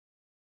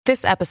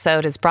This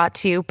episode is brought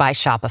to you by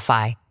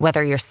Shopify.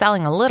 Whether you're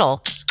selling a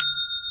little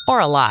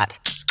or a lot,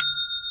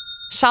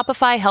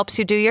 Shopify helps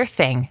you do your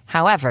thing,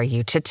 however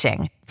you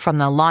cha-ching. From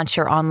the launch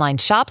your online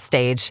shop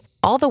stage,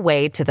 all the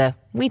way to the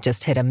we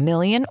just hit 1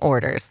 million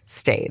orders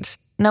stage.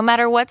 No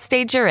matter what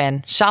stage you're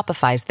in,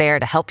 Shopify's there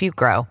to help you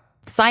grow.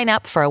 Sign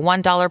up for a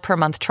 $1 per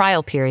month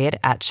trial period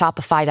at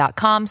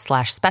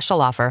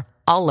shopify.com/special offer,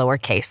 all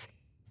lowercase.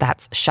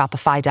 That's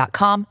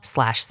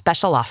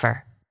shopify.com/special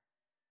offer.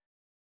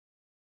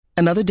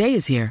 Another day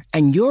is here,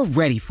 and you're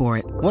ready for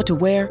it. What to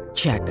wear?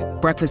 Check.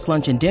 Breakfast,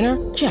 lunch, and dinner?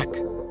 Check.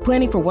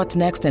 Planning for what's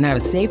next and how to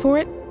save for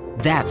it?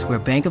 That's where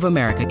Bank of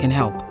America can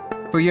help.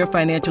 For your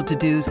financial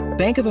to-dos,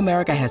 Bank of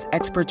America has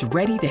experts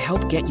ready to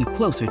help get you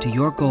closer to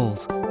your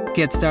goals.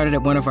 Get started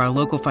at one of our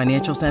local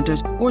financial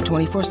centers or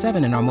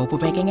 24/7 in our mobile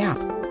banking app.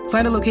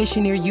 Find a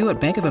location near you at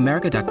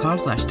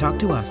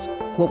bankofamerica.com/talktous.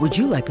 What would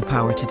you like the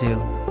power to do?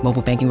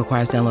 Mobile banking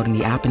requires downloading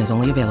the app and is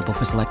only available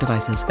for select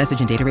devices.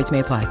 Message and data rates may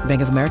apply.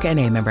 Bank of America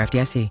N.A., member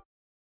FDIC.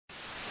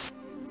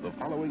 The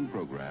following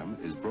program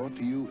is brought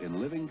to you in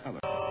living color.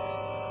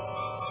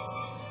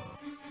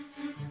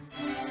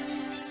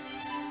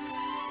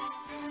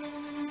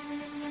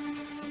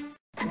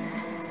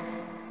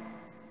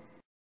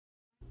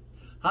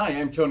 Hi,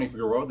 I'm Tony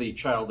Figueroa, the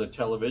Child of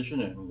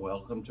Television, and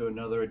welcome to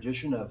another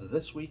edition of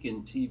This Week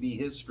in TV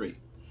History.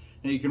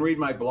 Now, you can read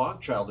my blog,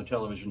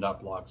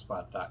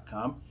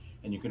 childoftelevision.blogspot.com,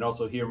 and you can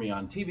also hear me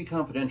on TV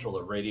Confidential,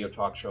 a radio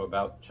talk show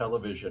about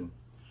television.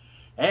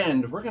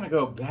 And we're going to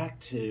go back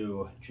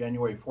to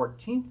January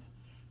 14th,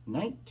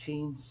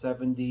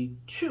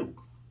 1972.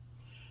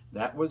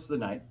 That was the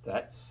night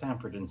that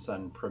Sanford and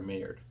Son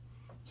premiered.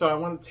 So I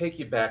want to take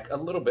you back a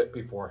little bit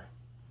before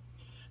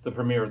the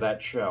premiere of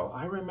that show.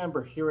 I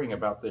remember hearing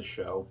about this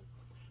show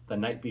the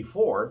night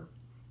before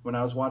when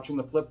I was watching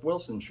the Flip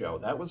Wilson show.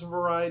 That was a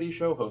variety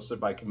show hosted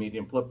by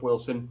comedian Flip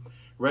Wilson.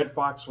 Red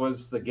Fox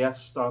was the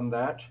guest on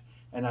that,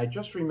 and I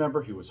just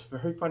remember he was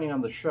very funny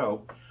on the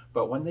show,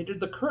 but when they did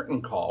the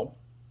curtain call,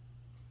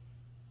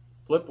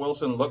 Flip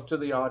Wilson looked to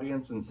the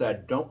audience and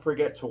said, "Don't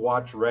forget to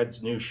watch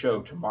Red's new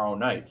show tomorrow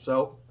night."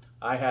 So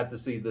I had to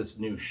see this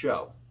new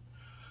show.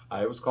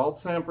 It was called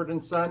Sanford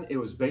and Son. It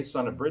was based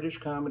on a British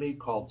comedy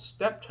called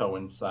Steptoe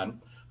and Son,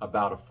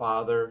 about a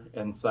father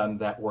and son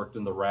that worked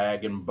in the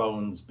rag and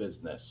bones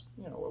business.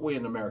 You know, what we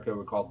in America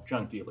would call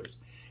junk dealers.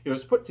 It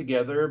was put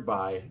together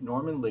by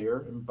Norman Lear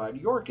and Bud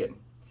Yorkin.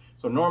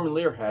 So Norman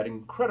Lear had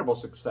incredible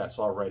success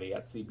already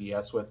at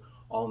CBS with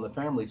All in the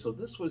Family. So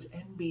this was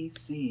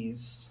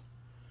NBC's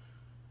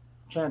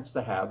chance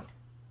to have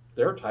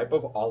their type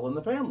of All in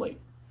the Family.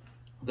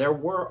 There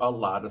were a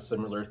lot of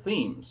similar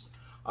themes.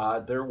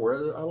 There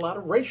were a lot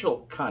of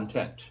racial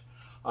content.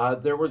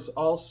 There was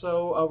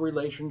also a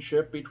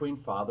relationship between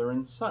father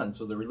and son.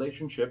 So the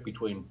relationship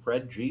between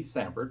Fred G.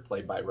 Sanford,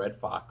 played by Red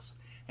Fox,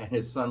 and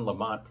his son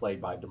Lamont,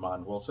 played by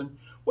Demond Wilson,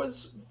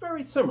 was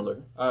very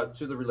similar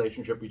to the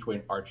relationship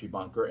between Archie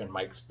Bunker and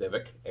Mike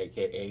Stivic,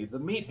 aka the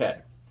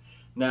Meathead.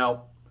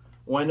 Now,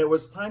 when it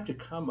was time to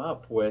come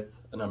up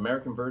with an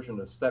American version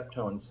of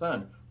Steptoe and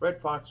Son, Red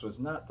Fox was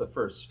not the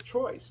first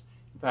choice.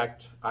 In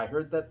fact, I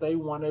heard that they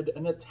wanted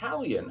an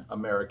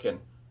Italian-American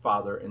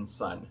father and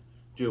son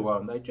duo,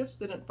 and they just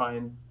didn't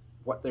find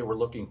what they were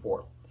looking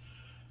for.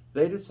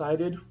 They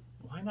decided,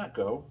 why not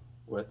go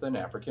with an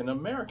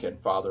African-American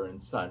father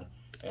and son?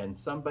 And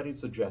somebody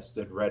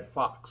suggested Red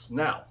Fox.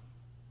 Now,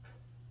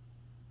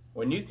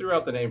 when you threw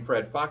out the name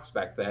Fred Fox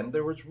back then,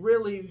 there was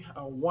really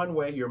one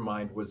way your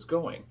mind was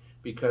going,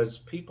 because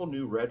people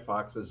knew Red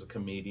Fox as a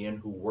comedian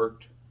who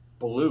worked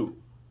blue.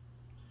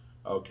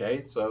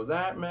 Okay, so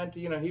that meant,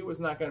 he was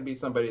not going to be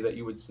somebody that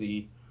you would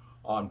see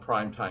on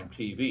primetime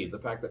TV. The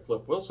fact that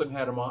Flip Wilson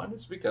had him on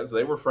is because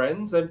they were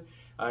friends and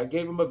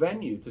gave him a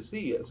venue to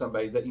see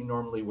somebody that you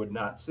normally would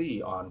not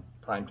see on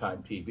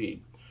primetime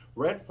TV.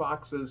 Red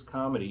Fox's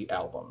comedy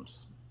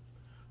albums,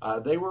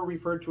 they were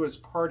referred to as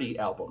party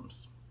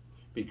albums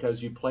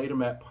because you played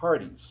them at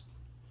parties.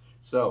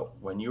 So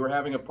when you were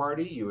having a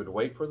party, you would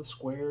wait for the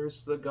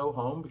squares to go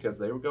home because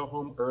they would go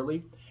home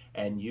early,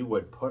 and you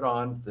would put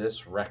on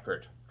this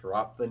record,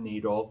 drop the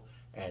needle,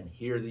 and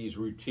hear these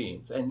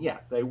routines. And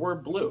yeah, they were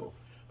blue,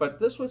 but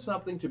this was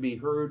something to be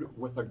heard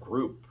with a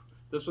group.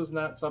 This was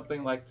not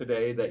something like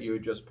today that you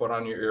would just put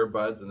on your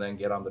earbuds and then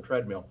get on the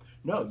treadmill.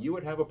 No, you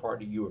would have a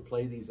party, you would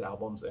play these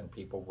albums, and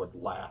people would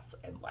laugh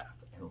and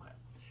laugh and laugh.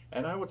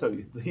 And I will tell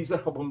you, these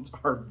albums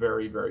are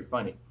very, very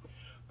funny.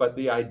 But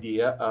the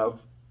idea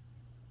of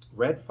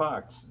Red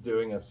Fox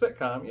doing a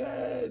sitcom,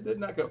 it did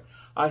not go.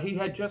 He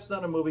had just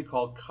done a movie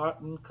called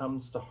Cotton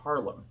Comes to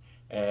Harlem,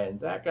 and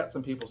that got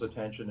some people's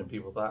attention, and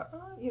people thought,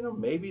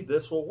 maybe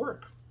this will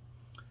work.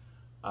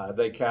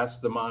 They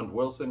cast Demond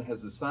Wilson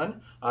as his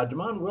son.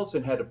 Demond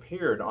Wilson had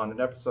appeared on an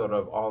episode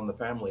of All in the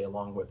Family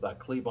along with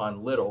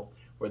Cleavon Little,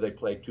 where they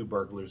played two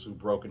burglars who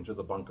broke into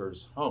the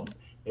Bunker's home.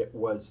 It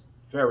was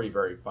very,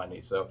 very funny.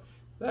 So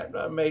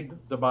that made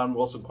Demond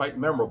Wilson quite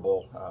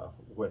memorable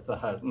with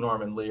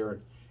Norman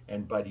Lear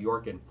and Bud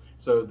Yorkin.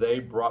 So they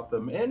brought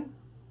them in,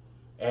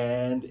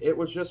 and it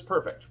was just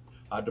perfect.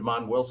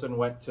 Demond Wilson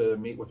went to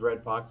meet with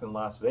Red Fox in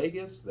Las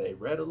Vegas. They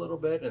read a little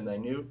bit and they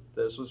knew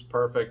this was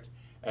perfect,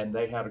 and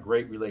they had a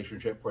great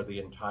relationship for the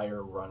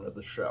entire run of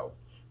the show.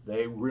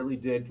 They really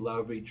did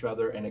love each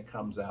other, and it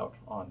comes out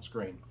on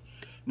screen.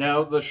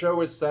 Now, the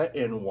show is set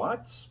in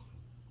Watts,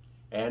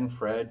 and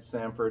Fred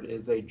Sanford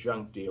is a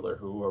junk dealer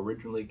who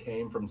originally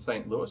came from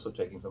St. Louis, so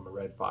taking some of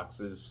Red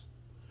Fox's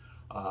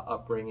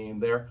upbringing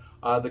there.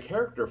 The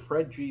character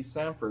Fred G.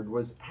 Sanford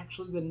was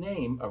actually the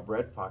name of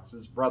Red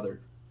Fox's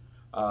brother.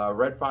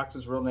 Red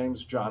Fox's real name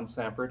is John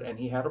Sanford, and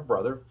he had a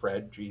brother,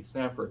 Fred G.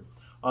 Sanford.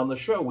 On the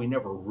show, we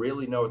never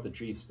really know what the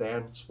G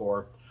stands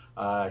for.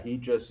 He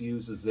just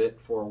uses it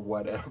for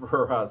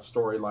whatever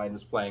storyline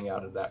is playing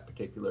out in that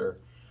particular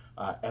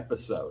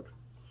episode.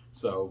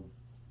 So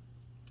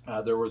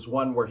there was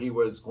one where he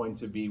was going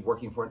to be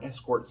working for an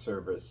escort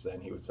service,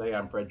 and he would say,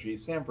 "I'm Fred G.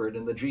 Sanford,"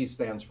 and the G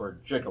stands for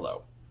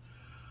gigolo.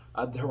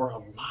 There were a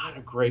lot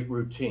of great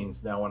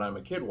routines. Now, when I'm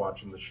a kid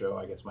watching the show,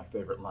 I guess my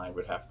favorite line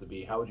would have to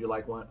be, "How would you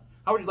like one?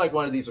 How would you like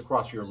one of these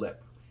across your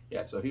lip?"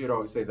 Yeah, so he would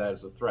always say that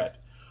as a threat.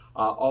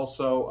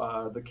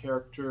 Also, the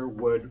character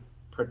would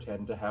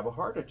pretend to have a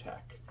heart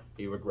attack.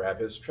 He would grab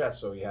his chest,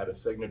 so he had a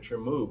signature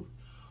move.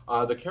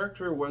 The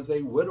character was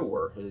a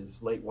widower.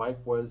 His late wife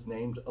was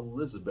named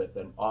Elizabeth,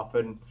 and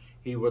often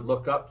he would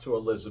look up to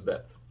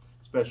Elizabeth,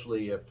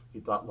 especially if he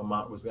thought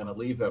Lamont was going to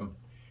leave him.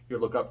 He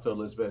would look up to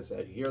Elizabeth and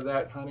say, "You hear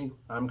that, honey?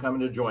 I'm coming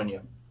to join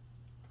you."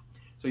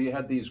 So you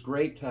had these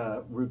great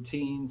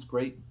routines,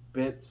 great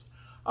bits.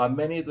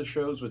 Many of the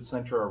shows would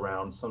center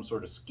around some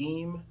sort of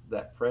scheme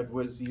that Fred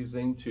was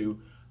using to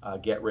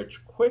get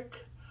rich quick.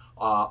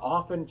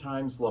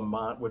 Oftentimes,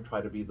 Lamont would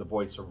try to be the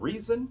voice of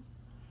reason.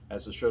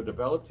 As the show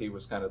developed, he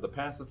was kind of the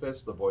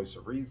pacifist, the voice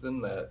of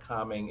reason, the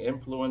calming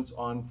influence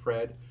on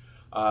Fred.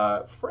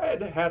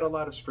 Fred had a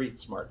lot of street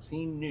smarts.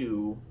 He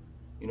knew,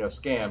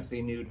 scams.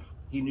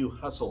 He knew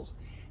hustles.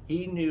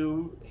 He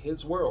knew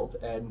his world,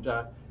 and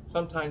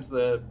sometimes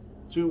the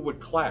two would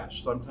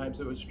clash. Sometimes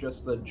it was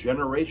just the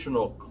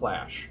generational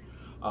clash.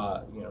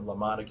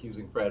 Lamont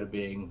accusing Fred of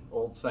being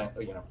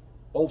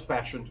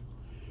old-fashioned,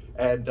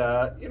 and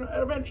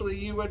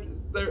eventually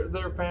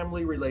their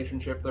family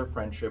relationship, their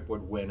friendship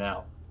would win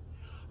out.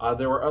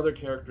 There were other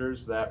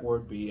characters that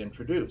would be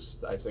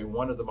introduced. I say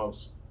one of the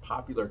most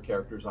popular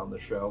characters on the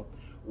show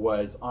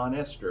was Aunt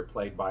Esther,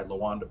 played by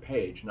LaWanda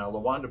Page. Now,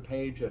 LaWanda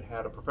Page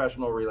had a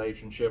professional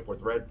relationship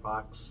with Red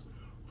Fox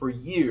for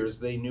years.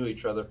 They knew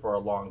each other for a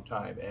long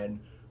time, and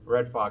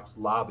Red Fox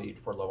lobbied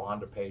for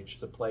LaWanda Page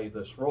to play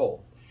this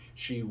role.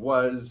 She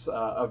was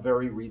a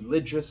very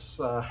religious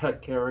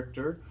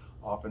character,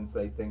 often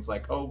say things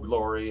like, "Oh,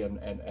 glory," and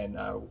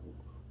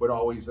would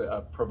always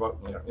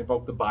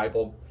invoke the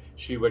Bible.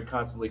 She would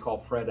constantly call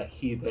Fred a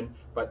heathen,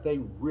 but they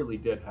really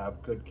did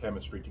have good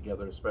chemistry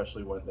together,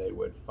 especially when they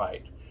would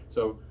fight.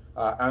 So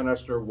Aunt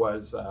Esther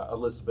was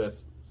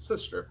Elizabeth's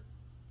sister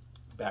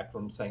back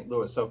from St.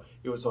 Louis. So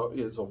it was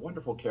a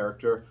wonderful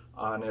character.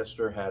 Aunt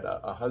Esther had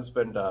a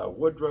husband,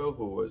 Woodrow,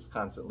 who was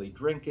constantly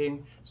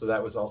drinking. So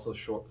that was also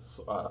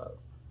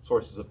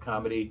sources of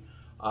comedy.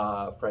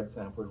 Fred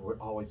Sanford would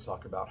always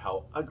talk about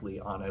how ugly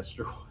Aunt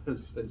Esther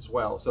was as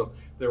well. So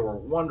there were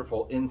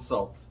wonderful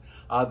insults.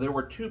 There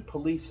were two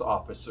police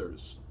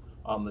officers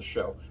on the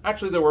show.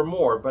 Actually, there were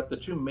more, but the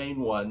two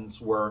main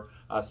ones were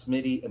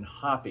Smitty and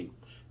Hoppy.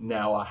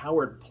 Now,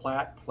 Howard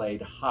Platt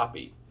played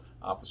Hoppy,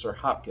 Officer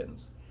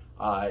Hopkins,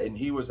 and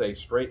he was a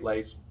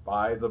straight-laced,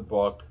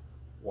 by-the-book,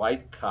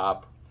 white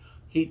cop.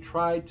 He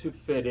tried to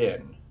fit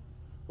in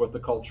with the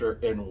culture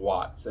in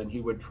Watts, and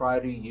he would try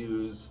to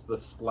use the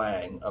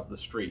slang of the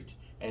street,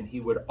 and he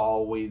would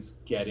always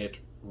get it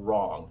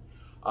wrong.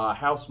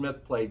 Hal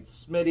Smith played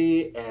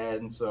Smitty,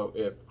 and so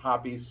if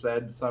Hoppy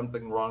said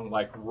something wrong,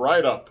 like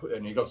 "right up,"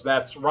 and he goes,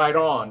 "That's right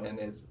on," and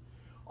it's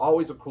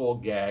always a cool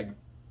gag.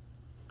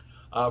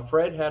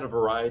 Fred had a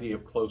variety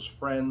of close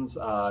friends.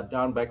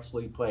 Don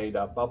Bexley played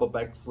Bubba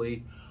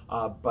Bexley,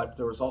 but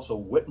there was also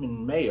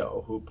Whitman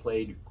Mayo, who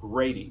played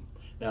Grady.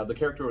 Now, the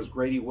character was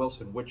Grady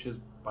Wilson, which is,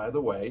 by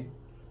the way,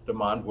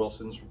 Demond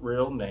Wilson's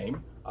real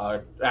name.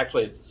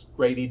 Actually, it's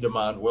Grady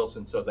Demond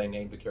Wilson, so they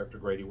named the character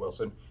Grady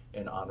Wilson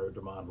in honor of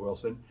Demond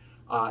Wilson.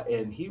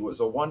 And he was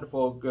a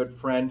wonderful, good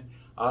friend.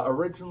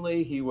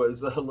 Originally, he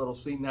was a little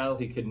senile.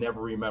 He could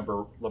never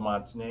remember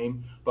Lamont's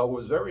name. But what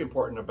was very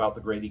important about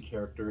the Grady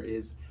character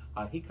is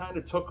he kind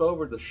of took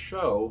over the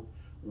show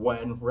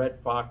when Red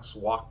Fox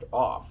walked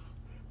off.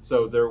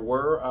 So there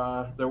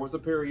was a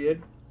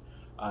period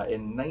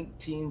in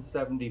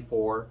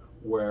 1974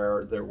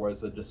 where there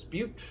was a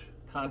dispute,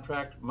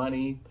 contract,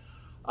 money.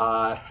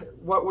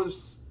 What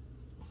was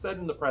said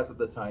in the press at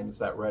the time is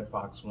that Red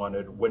Fox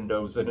wanted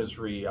windows in his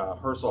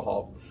rehearsal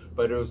hall,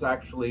 but it was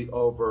actually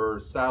over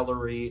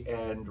salary,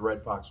 and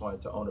Red Fox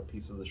wanted to own a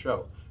piece of the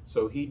show.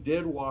 So he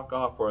did walk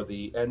off for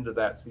the end of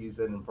that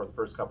season and for the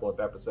first couple of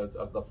episodes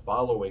of the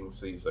following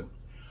season.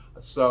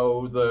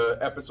 So the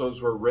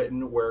episodes were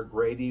written where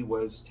Grady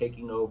was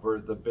taking over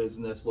the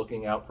business,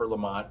 looking out for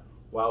Lamont,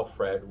 while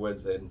Fred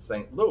was in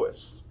St.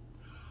 Louis.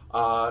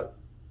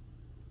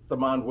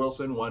 Demond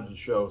Wilson wanted to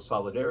show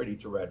solidarity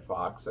to Red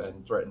Fox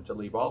and threatened to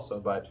leave also,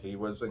 but he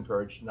was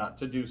encouraged not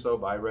to do so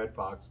by Red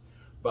Fox.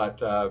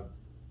 But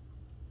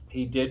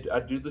he did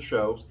do the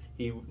shows.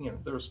 There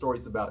were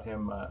stories about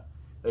him.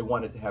 They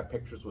wanted to have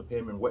pictures with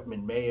him and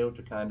Whitman Mayo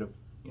to kind of,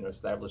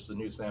 establish the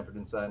new Sanford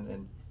and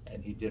Son,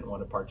 and he didn't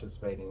want to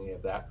participate in any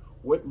of that.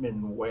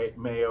 Whitman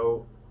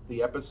Mayo,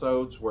 the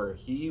episodes where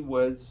he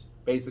was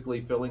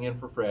basically filling in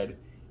for Fred,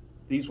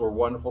 these were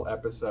wonderful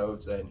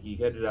episodes, and he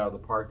hit it out of the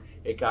park.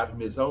 It got him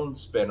his own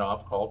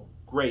spin-off called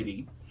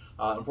Grady.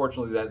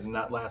 Unfortunately, that did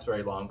not last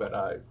very long,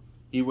 but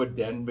he would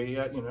then be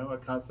a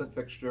constant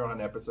fixture on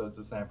episodes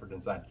of Sanford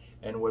and Son,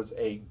 and was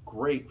a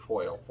great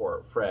foil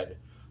for Fred,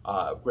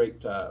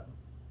 great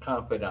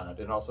confidant,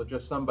 and also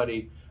just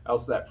somebody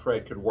else that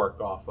Fred could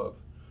work off of.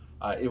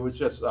 It was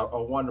just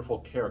a wonderful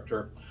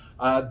character.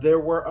 There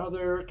were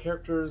other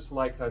characters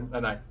like, I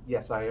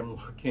am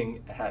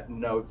looking at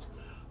notes.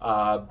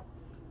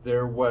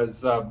 There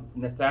was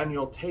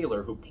Nathaniel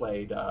Taylor, who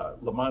played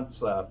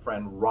Lamont's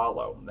friend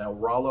Rollo. Now,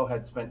 Rollo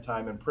had spent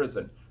time in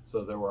prison,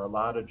 so there were a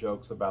lot of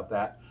jokes about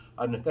that.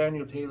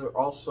 Nathaniel Taylor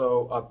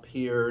also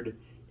appeared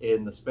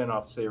in the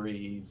spin-off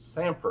series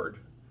Sanford,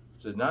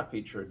 which did not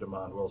feature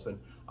Demond Wilson,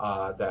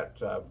 that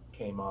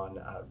came on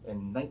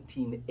in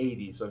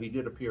 1980. So he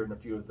did appear in a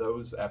few of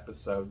those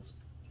episodes.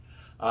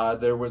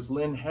 There was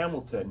Lynn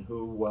Hamilton,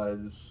 who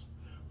was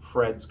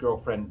Fred's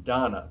girlfriend,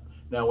 Donna.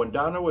 Now, when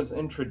Donna was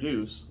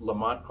introduced,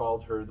 Lamont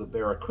called her the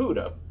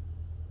Barracuda.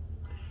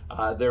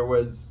 There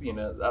was,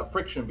 a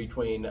friction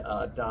between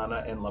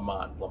Donna and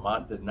Lamont.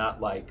 Lamont did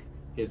not like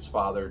his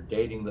father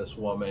dating this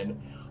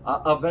woman.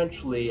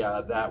 Eventually,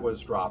 that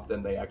was dropped,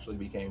 and they actually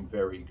became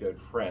very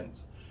good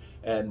friends.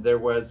 And there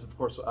was, of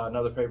course,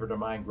 another favorite of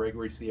mine,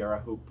 Gregory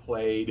Sierra, who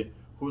played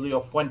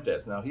Julio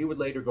Fuentes. Now, he would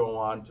later go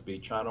on to be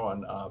Chano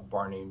on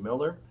Barney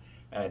Miller.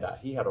 And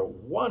he had a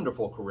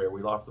wonderful career.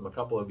 We lost him a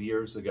couple of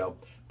years ago.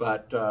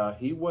 But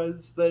he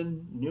was the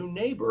new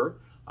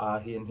neighbor.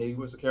 He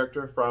was a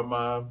character from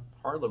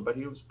Harlem, but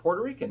he was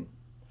Puerto Rican.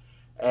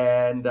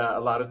 And a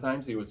lot of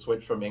times he would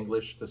switch from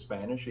English to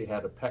Spanish. He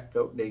had a pet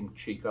goat named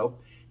Chico.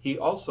 He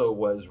also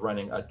was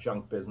running a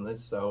junk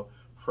business, so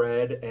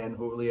Fred and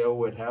Julio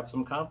would have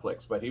some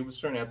conflicts. But he was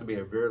turning out to be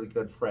a very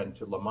good friend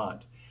to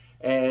Lamont.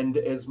 And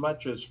as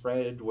much as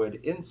Fred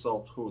would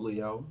insult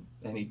Julio,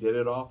 and he did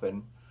it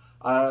often,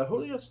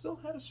 Julio still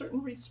had a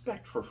certain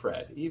respect for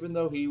Fred. Even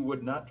though he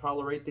would not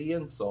tolerate the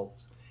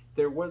insults,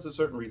 there was a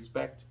certain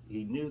respect.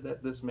 He knew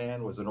that this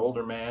man was an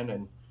older man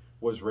and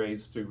was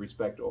raised to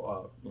respect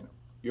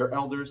your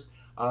elders,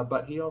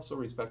 but he also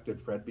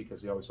respected Fred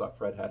because he always thought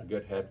Fred had a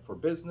good head for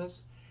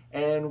business,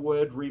 and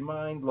would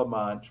remind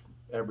Lamont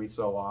every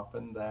so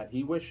often that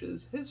he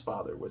wishes his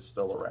father was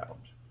still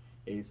around.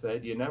 He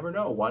said, "You never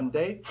know, one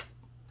day,"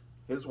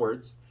 his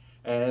words,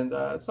 and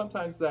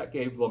sometimes that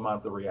gave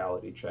Lamont the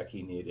reality check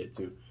he needed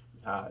to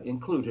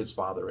include his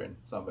father in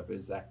some of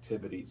his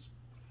activities.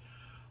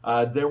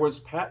 There was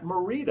Pat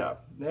Morita.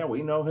 Now,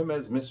 we know him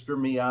as Mr.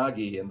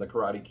 Miyagi in the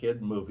Karate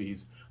Kid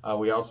movies.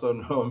 We also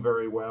know him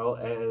very well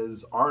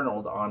as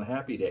Arnold on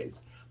Happy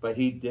Days. But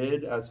he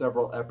did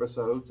several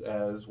episodes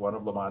as one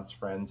of Lamont's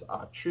friends,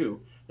 Chu.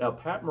 Now,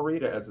 Pat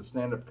Morita, as a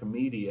stand-up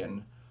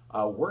comedian,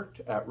 worked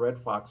at Red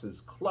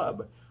Fox's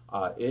club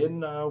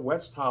in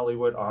West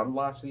Hollywood on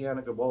La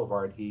Cienega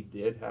Boulevard. He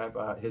did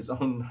have his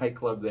own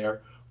nightclub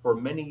there for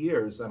many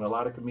years, and a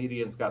lot of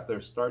comedians got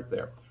their start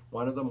there.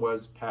 One of them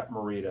was Pat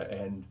Morita,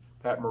 and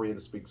Pat Morita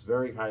speaks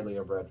very highly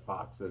of Red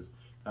Fox as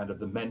kind of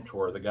the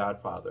mentor, the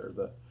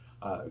godfather,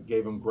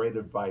 gave him great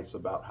advice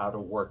about how to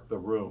work the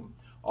room.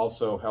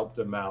 Also helped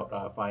him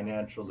out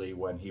financially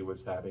when he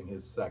was having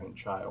his second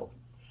child,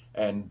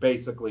 and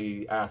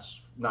basically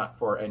asked not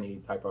for any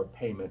type of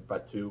payment,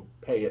 but to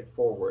pay it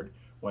forward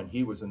when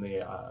he was in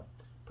the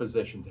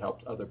position to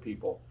help other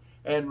people.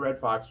 And Red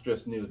Fox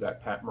just knew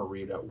that Pat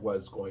Morita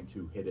was going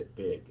to hit it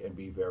big and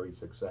be very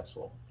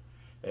successful.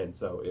 And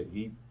so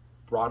he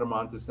brought him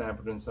on to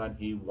Sanford and Son.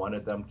 He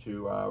wanted them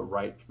to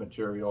write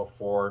material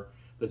for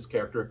this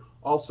character.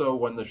 Also,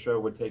 when the show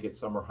would take its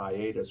summer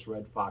hiatus,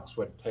 Red Fox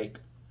would take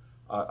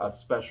a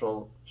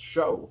special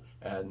show,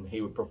 and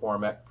he would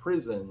perform at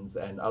prisons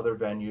and other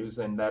venues,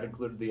 and that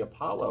included the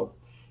Apollo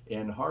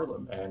in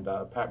Harlem. And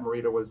Pat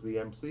Morita was the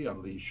MC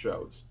on these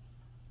shows.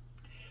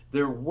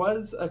 There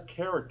was a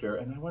character,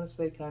 and I want to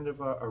say kind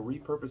of a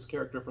repurposed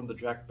character from the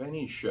Jack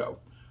Benny show,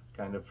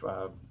 kind of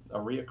a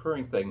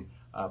reoccurring thing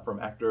from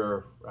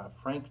actor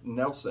Frank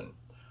Nelson.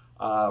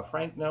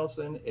 Frank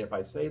Nelson, if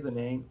I say the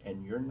name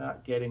and you're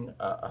not getting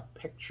a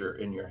picture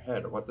in your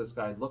head of what this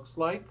guy looks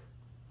like,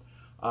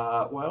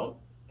 well,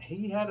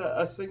 he had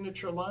a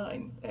signature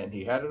line, and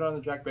he had it on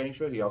the Jack Benny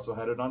show. He also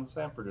had it on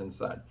Sanford and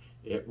Son.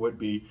 It would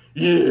be,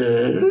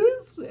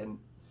 "Yes," and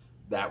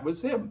that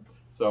was him.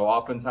 So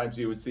oftentimes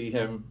you would see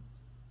him,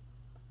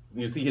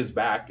 you see his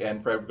back,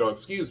 and Fred would go,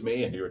 "Excuse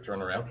me," and he would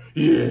turn around,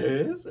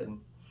 "Yes," and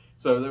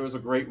so there was a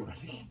great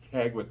running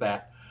gag with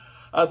that.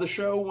 The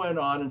show went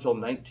on until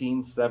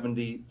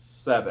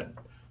 1977,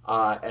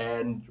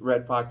 and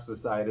Red Fox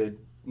decided,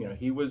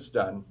 he was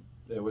done.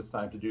 It was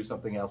time to do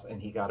something else,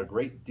 and he got a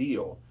great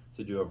deal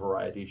to do a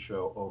variety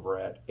show over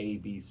at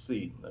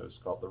ABC. It was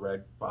called the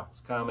Red Fox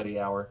Comedy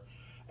Hour,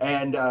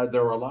 and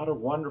there were a lot of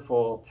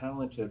wonderful,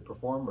 talented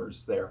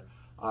performers there.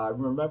 I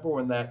remember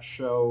when that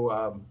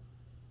show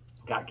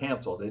got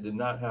canceled. It did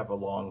not have a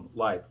long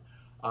life.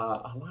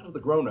 A lot of the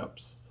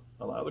grown-ups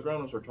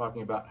were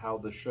talking about how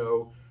the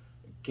show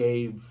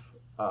gave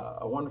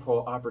a wonderful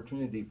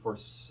opportunity for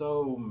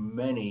so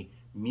many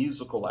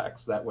musical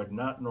acts that would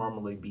not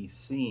normally be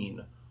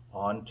seen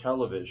on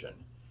television,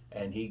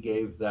 and he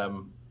gave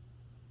them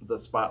the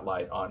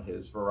spotlight on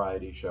his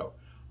variety show.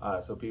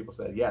 So people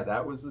said, yeah,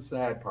 that was the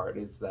sad part,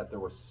 is that there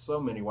were so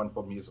many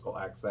wonderful musical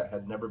acts that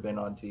had never been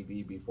on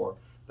TV before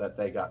that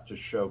they got to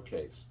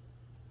showcase.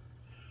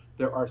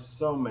 There are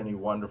so many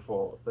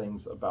wonderful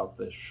things about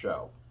this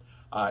show.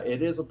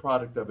 It is a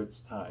product of its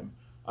time,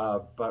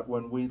 but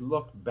when we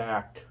look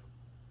back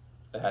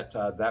at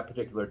that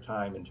particular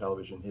time in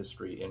television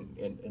history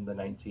in the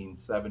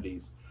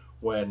 1970s,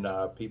 when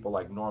people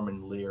like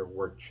Norman Lear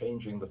were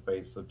changing the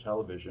face of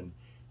television,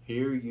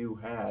 here you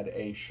had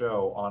a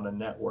show on a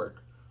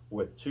network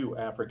with two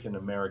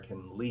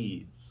African-American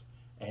leads,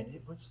 and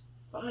it was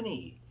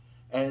funny.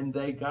 And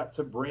they got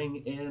to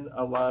bring in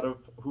a lot of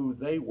who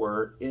they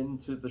were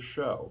into the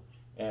show,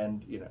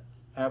 and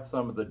have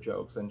some of the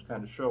jokes and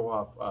kind of show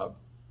off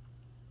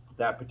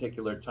that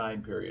particular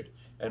time period.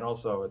 And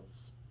also,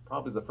 it's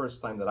probably the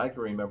first time that I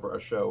can remember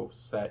a show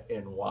set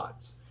in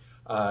Watts.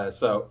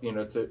 So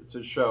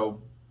to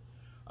show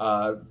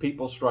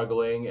people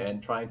struggling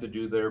and trying to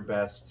do their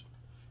best.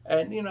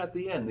 And at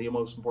the end, the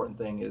most important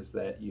thing is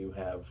that you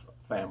have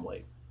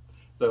family.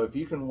 So if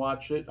you can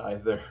watch it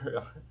either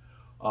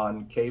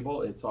on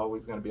cable, it's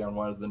always going to be on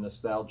one of the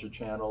nostalgia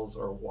channels,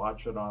 or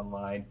watch it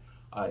online.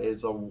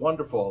 Is a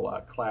wonderful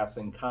class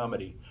in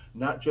comedy.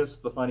 Not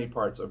just the funny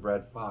parts of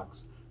Red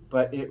Fox,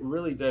 but it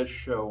really does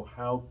show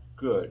how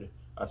good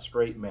a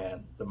straight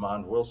man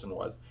DeMond Wilson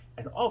was,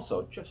 and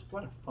also just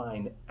what a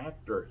fine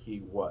actor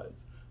he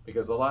was.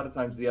 Because a lot of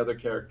times the other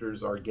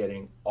characters are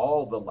getting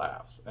all the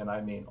laughs, and I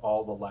mean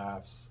all the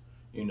laughs,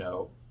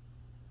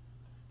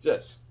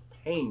 just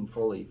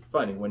painfully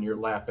funny when you're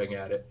laughing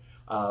at it.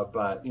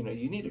 But you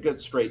need a good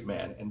straight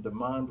man, and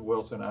DeMond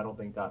Wilson, I don't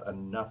think, got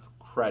enough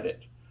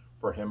credit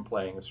for him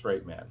playing a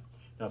straight man.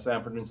 Now,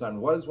 Sanford and Son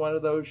was one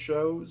of those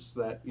shows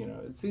that,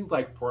 it seemed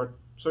like for a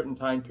certain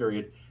time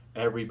period,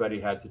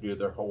 everybody had to do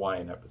their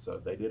Hawaiian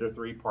episode. They did a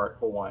 3-part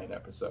Hawaiian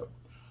episode.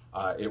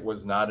 It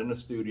was not in a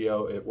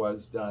studio. It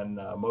was done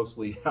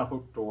mostly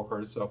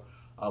outdoors, so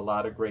a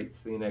lot of great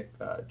scenic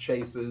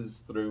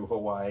chases through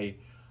Hawaii.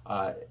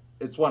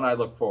 It's one I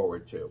look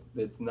forward to.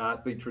 It's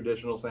not the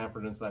traditional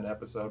Sanford and Son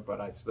episode, but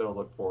I still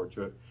look forward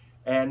to it.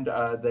 And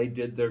they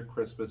did their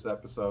Christmas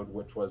episode,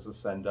 which was a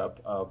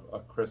send-up of A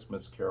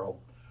Christmas Carol,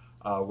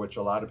 which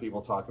a lot of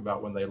people talk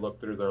about when they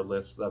look through their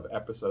list of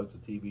episodes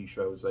of TV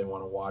shows they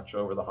want to watch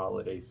over the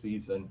holiday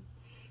season.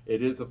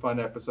 It is a fun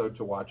episode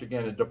to watch.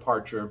 Again, a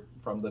departure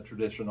from the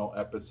traditional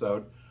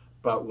episode.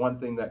 But one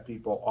thing that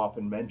people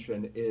often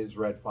mention is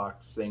Red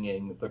Fox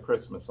singing the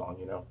Christmas song,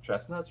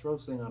 chestnuts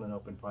roasting on an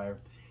open fire.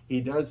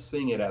 He does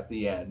sing it at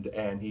the end,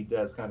 and he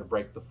does kind of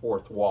break the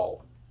fourth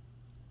wall.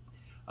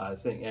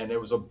 Sing, and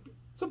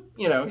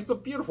he's a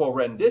beautiful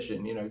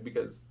rendition,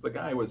 because the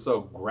guy was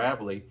so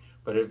gravelly,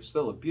 but it was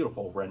still a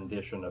beautiful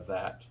rendition of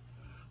that.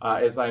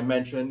 As I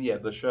mentioned,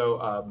 the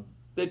show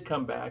did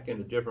come back in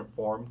a different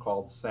form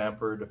called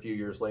Sanford a few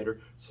years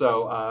later.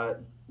 So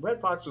Red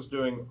Fox was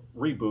doing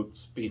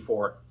reboots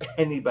before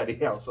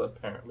anybody else,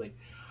 apparently.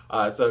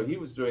 So he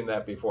was doing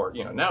that before.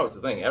 Now it's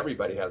the thing,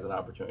 everybody has an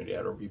opportunity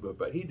at a reboot,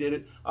 but he did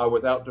it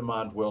without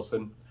DeMond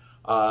Wilson.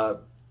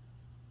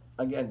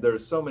 Again,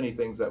 there's so many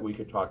things that we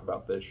could talk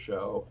about this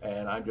show,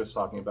 and I'm just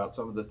talking about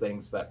some of the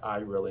things that I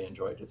really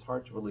enjoyed. It's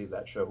hard to believe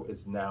that show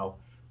is now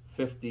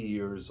 50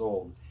 years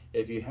old.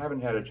 If you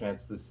haven't had a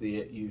chance to see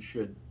it, you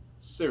should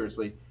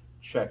seriously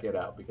check it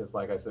out, because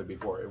like I said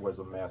before, it was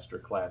a master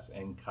class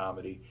in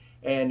comedy.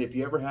 And if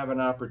you ever have an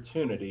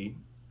opportunity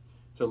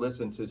to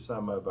listen to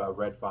some of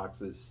Red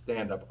Fox's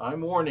stand-up, I'm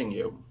warning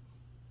you,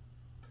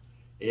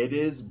 it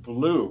is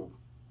blue.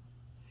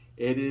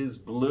 It is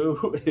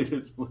blue, it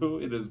is blue,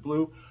 it is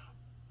blue.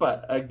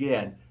 But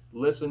again,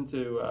 listen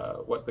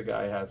to what the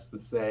guy has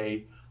to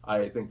say.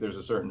 I think there's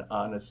a certain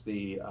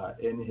honesty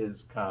in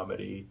his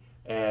comedy.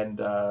 And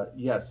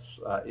yes,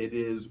 it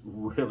is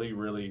really,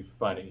 really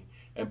funny.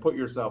 And put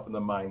yourself in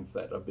the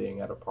mindset of being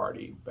at a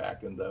party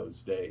back in those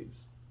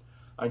days.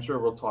 I'm sure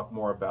we'll talk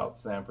more about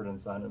Sanford and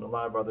Son and a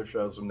lot of other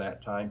shows from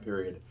that time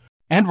period.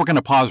 And we're going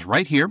to pause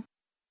right here,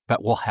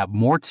 but we'll have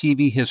more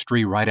TV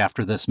history right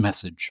after this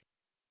message.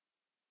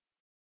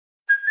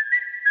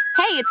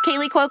 Hey, it's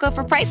Kaylee Cuoco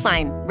for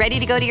Priceline. Ready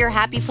to go to your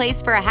happy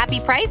place for a happy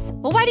price?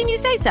 Well, why didn't you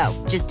say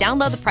so? Just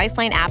download the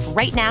Priceline app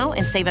right now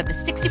and save up to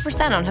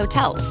 60% on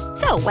hotels.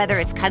 So whether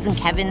it's Cousin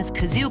Kevin's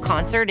Kazoo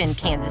Concert in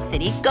Kansas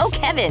City, go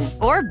Kevin,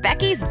 or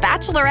Becky's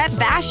Bachelorette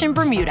Bash in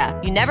Bermuda,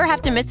 you never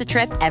have to miss a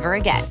trip ever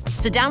again.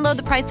 So download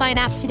the Priceline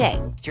app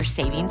today. Your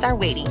savings are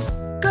waiting.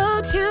 Go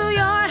Go to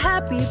your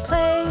happy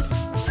place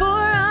for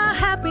a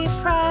happy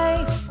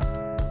price.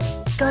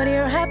 Go to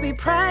your happy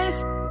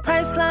price,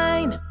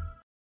 Priceline.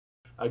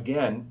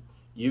 Again,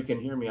 you can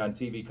hear me on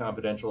TV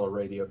Confidential, a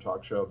radio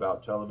talk show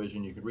about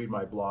television. You can read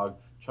my blog,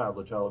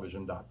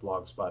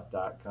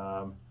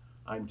 childhoodtelevision.blogspot.com.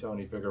 I'm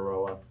Tony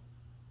Figueroa.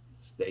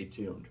 Stay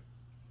tuned.